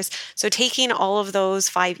ITERs. So taking all of those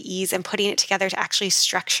 5 E's and putting it together to actually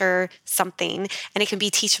structure something, and it can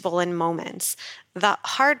be teachable in moments. The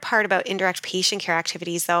hard part about indirect patient care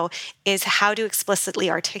activities, though, is how to explicitly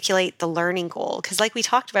articulate the learning goal. Because like we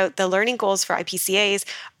talked about, the learning goals for IPCAs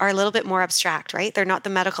are a little bit more abstract, right? They're not the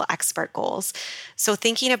medical expert goals. So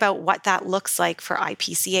thinking about what that looks like for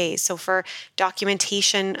IPCAs. So for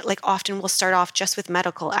documentation, like often we'll start off just with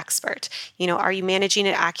medical expert. Are you managing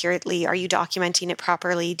it accurately? Are you documenting it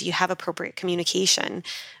properly? Do you have appropriate communication?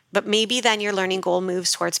 But maybe then your learning goal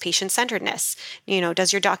moves towards patient-centeredness.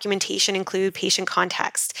 Does your documentation include patient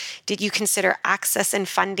context? Did you consider access and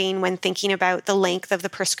funding when thinking about the length of the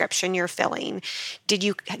prescription you're filling?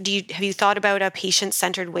 Have you thought about a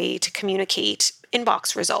patient-centered way to communicate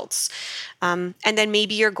inbox results? And then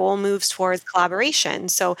maybe your goal moves towards collaboration.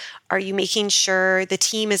 So are you making sure the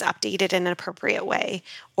team is updated in an appropriate way?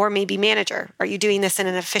 Or maybe manager, are you doing this in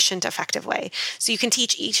an efficient, effective way? So you can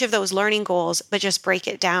teach each of those learning goals, but just break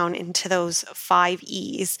it down into those 5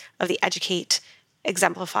 E's of the educate,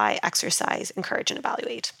 exemplify, exercise, encourage, and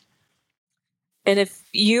evaluate. And if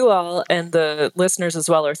you all and the listeners as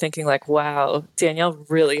well are thinking like, wow, Danielle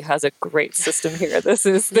really has a great system here. This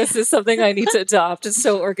is something I need to adopt. It's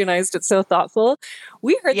so organized. It's so thoughtful.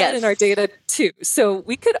 We heard that in our data too. So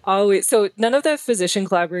none of the physician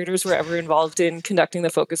collaborators were ever involved in conducting the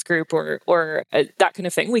focus group or that kind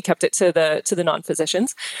of thing. We kept it to the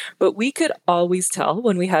non-physicians, but we could always tell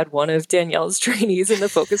when we had one of Danielle's trainees in the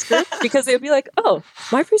focus group because they would be like, oh,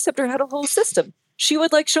 my preceptor had a whole system. She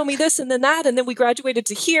would show me this and then that, and then we graduated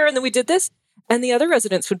to here, and then we did this. And the other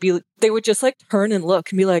residents they would just turn and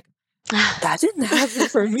look and be like, that didn't happen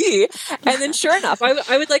for me. And then sure enough,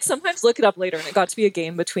 I would sometimes look it up later, and it got to be a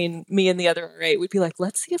game between me and the other RA. We'd be like,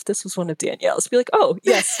 let's see if this was one of Danielle's. Be like, oh,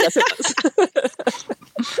 yes, it was.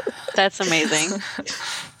 That's amazing.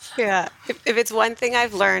 Yeah. If it's one thing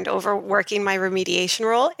I've learned over working my remediation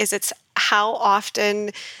role, is it's how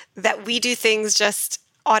often that we do things just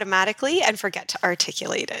automatically and forget to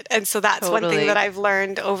articulate it. And so that's one thing that I've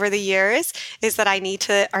learned over the years is that I need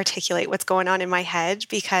to articulate what's going on in my head,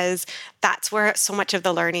 because that's where so much of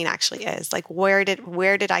the learning actually is. Where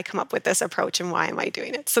did I come up with this approach and why am I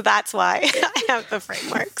doing it? So that's why I have the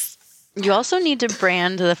frameworks. You also need to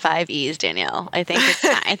brand the 5 E's, Danielle. I think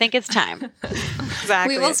it's time.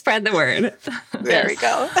 Exactly. We will spread the word. There we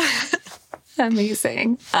go.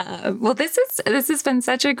 Amazing. Well, this has been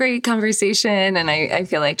such a great conversation, and I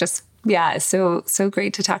feel like so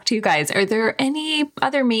great to talk to you guys. Are there any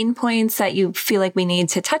other main points that you feel like we need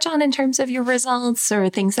to touch on in terms of your results, or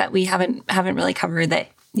things that we haven't really covered that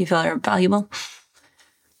you feel are valuable?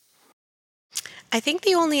 I think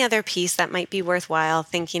the only other piece that might be worthwhile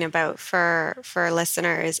thinking about for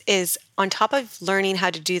listeners is, on top of learning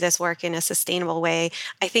how to do this work in a sustainable way,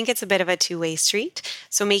 I think it's a bit of a two-way street.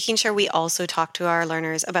 So making sure we also talk to our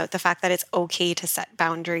learners about the fact that it's okay to set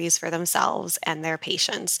boundaries for themselves and their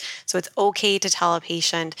patients. So it's okay to tell a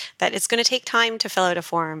patient that it's going to take time to fill out a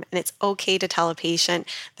form, and it's okay to tell a patient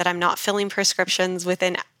that I'm not filling prescriptions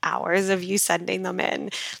within hours of you sending them in.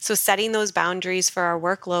 So setting those boundaries for our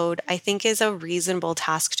workload, I think, is a reasonable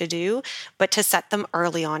task to do, but to set them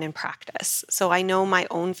early on in practice. So I know my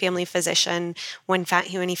own family physician, when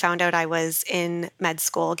he found out I was in med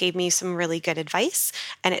school, gave me some really good advice,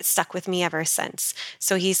 and it stuck with me ever since.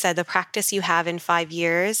 So he said, the practice you have in 5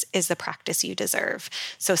 years is the practice you deserve.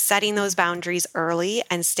 So setting those boundaries early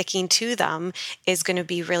and sticking to them is going to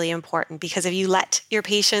be really important, because if you let your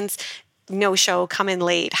patients no-show, come in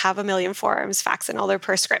late, have a million forms, fax in all their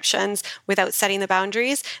prescriptions without setting the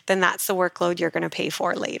boundaries, then that's the workload you're going to pay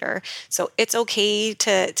for later. So it's okay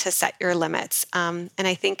to set your limits. And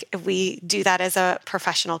I think if we do that as a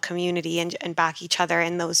professional community and back each other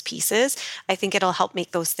in those pieces, I think it'll help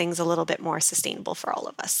make those things a little bit more sustainable for all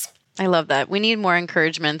of us. I love that. We need more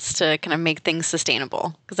encouragements to kind of make things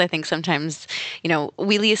sustainable, because I think sometimes, we at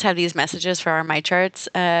least have these messages for our My Charts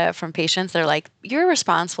from patients. They're like, your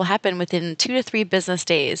response will happen within 2 to 3 business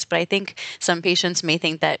days. But I think some patients may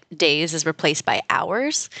think that days is replaced by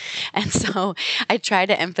hours. And so I try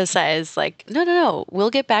to emphasize like, no, we'll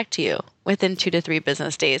get back to you within 2 to 3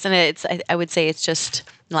 business days. And I would say it's just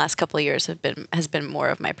the last couple of years has been more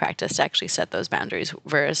of my practice to actually set those boundaries.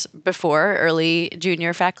 Whereas before, early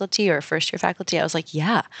junior faculty or first year faculty, I was like,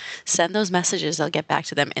 yeah, send those messages. I'll get back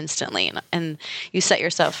to them instantly. And you set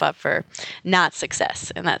yourself up for not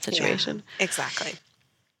success in that situation. Yeah, exactly.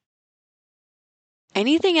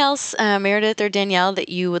 Anything else, Meredith or Danielle, that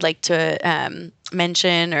you would like to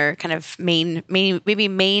mention, or kind of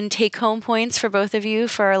main take-home points for both of you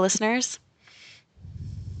for our listeners?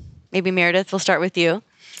 Maybe Meredith, we'll start with you.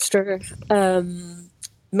 Sure.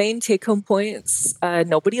 Main take-home points.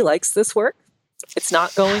 Nobody likes this work. It's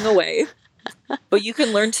not going away, but you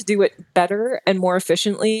can learn to do it better and more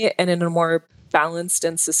efficiently and in a more balanced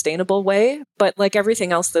and sustainable way. But like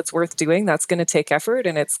everything else that's worth doing, that's going to take effort,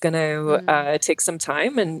 and it's going to take some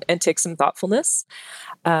time and take some thoughtfulness.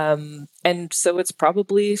 And so it's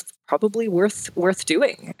probably worth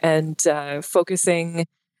doing, and focusing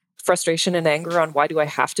frustration and anger on why do I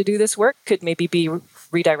have to do this work could maybe be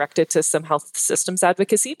redirected to some health systems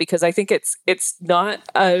advocacy, because I think it's not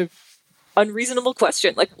a unreasonable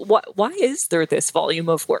question. Like, why is there this volume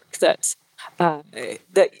of work that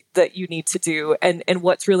you need to do, and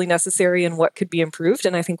what's really necessary and what could be improved?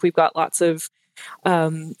 And I think we've got lots of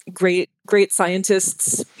great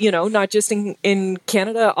scientists, not just in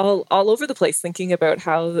Canada, all over the place, thinking about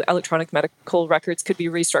how electronic medical records could be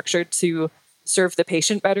restructured to serve the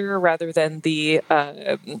patient better rather than the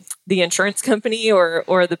insurance company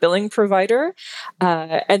or the billing provider,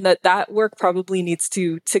 and that work probably needs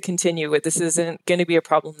to continue. This isn't going to be a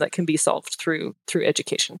problem that can be solved through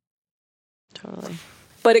education. Totally.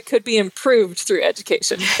 But it could be improved through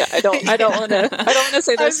education. Yeah, I don't want to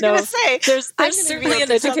say there's there's certainly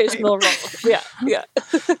an educational role. Yeah.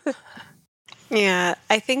 Yeah,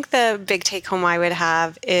 I think the big take home I would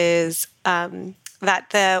have is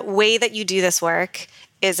that the way that you do this work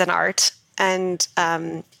is an art, and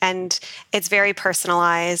it's very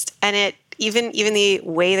personalized, and it even the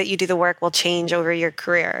way that you do the work will change over your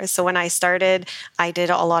career. So when I started, I did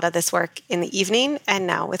a lot of this work in the evening, and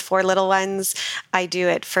now with 4 little ones, I do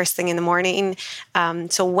it first thing in the morning.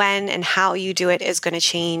 So when and how you do it is going to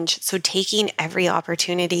change. So taking every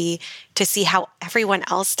opportunity to see how everyone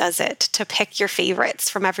else does it, to pick your favorites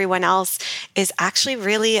from everyone else, is actually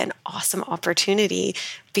really an awesome opportunity,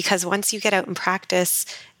 because once you get out and practice,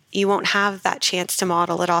 you won't have that chance to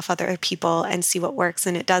model it off other people and see what works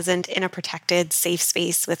and it doesn't in a protected, safe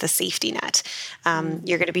space with a safety net.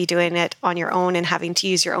 You're going to be doing it on your own and having to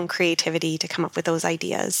use your own creativity to come up with those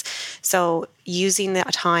ideas. So using the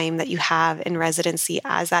time that you have in residency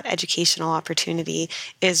as that educational opportunity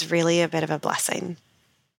is really a bit of a blessing.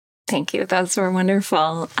 Thank you. Those were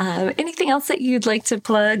wonderful. Anything else that you'd like to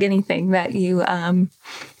plug? Anything that you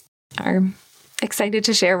are excited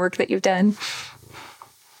to share, work that you've done?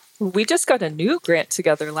 We just got a new grant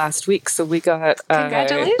together last week. So we got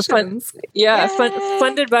congratulations.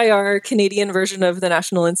 Funded by our Canadian version of the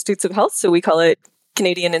National Institutes of Health. So we call it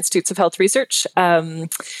Canadian Institutes of Health Research.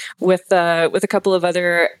 With a couple of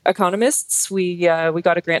other economists, we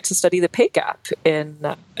got a grant to study the pay gap in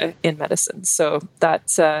medicine. So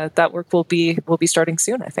that work will be starting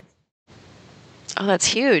soon, I think. Oh, that's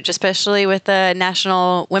huge, especially with the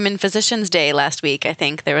National Women Physicians Day last week. I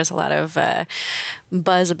think there was a lot of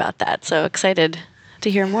buzz about that. So excited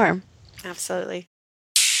to hear more. Absolutely.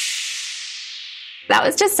 That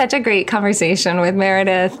was just such a great conversation with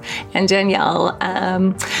Meredith and Danielle.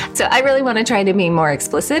 So I really want to try to be more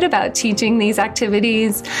explicit about teaching these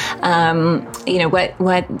activities.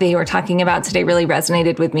 What they were talking about today really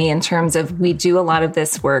resonated with me in terms of we do a lot of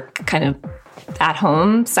this work kind of at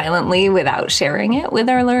home silently without sharing it with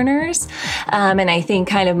our learners. And I think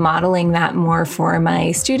kind of modeling that more for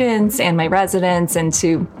my students and my residents, and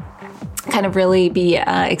to kind of really be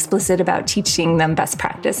explicit about teaching them best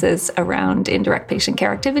practices around indirect patient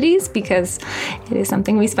care activities, because it is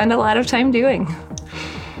something we spend a lot of time doing.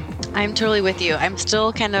 I'm totally with you. I'm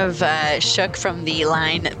still kind of shook from the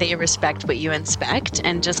line, they respect what you inspect,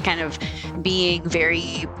 and just kind of being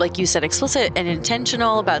very, like you said, explicit and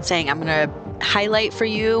intentional about saying, I'm going to highlight for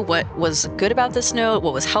you what was good about this note,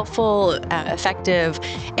 what was helpful, effective,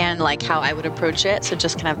 and like how I would approach it. So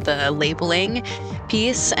just kind of the labeling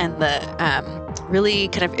piece and the really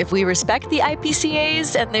kind of, if we respect the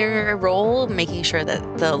IPCAs and their role, making sure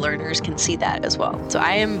that the learners can see that as well. So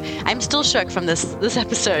I'm still shook from this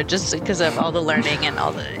episode just because of all the learning and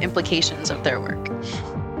all the implications of their work.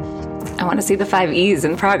 I want to see the 5 E's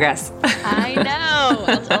in progress. I know.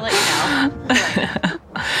 I'll let you know.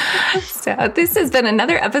 So this has been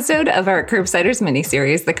another episode of our Curbsiders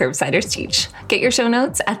mini-series, The Curbsiders Teach. Get your show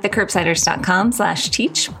notes at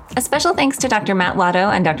thecurbsiders.com/teach. A special thanks to Dr. Matt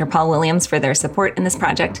Watto and Dr. Paul Williams for their support in this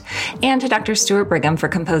project, and to Dr. Stuart Brigham for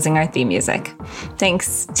composing our theme music.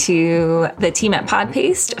 Thanks to the team at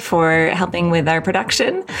PodPaste for helping with our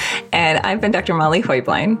production. And I've been Dr. Molly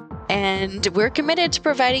Hoybline. And we're committed to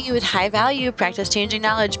providing you with high-value, practice-changing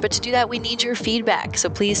knowledge, but to do that, we need your feedback. So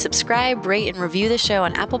please subscribe, rate, and review the show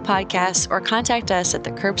on Apple Podcasts, or contact us at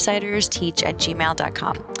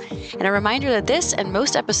thecurbsidersteach@gmail.com. And a reminder that this and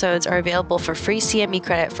most episodes are available for free CME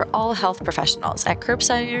credit for all health professionals at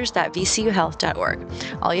curbsiders.vcuhealth.org.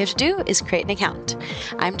 All you have to do is create an account.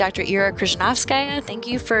 I'm Dr. Ira Krzyzanowskaya. Thank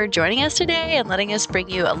you for joining us today and letting us bring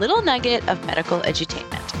you a little nugget of medical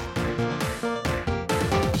edutainment.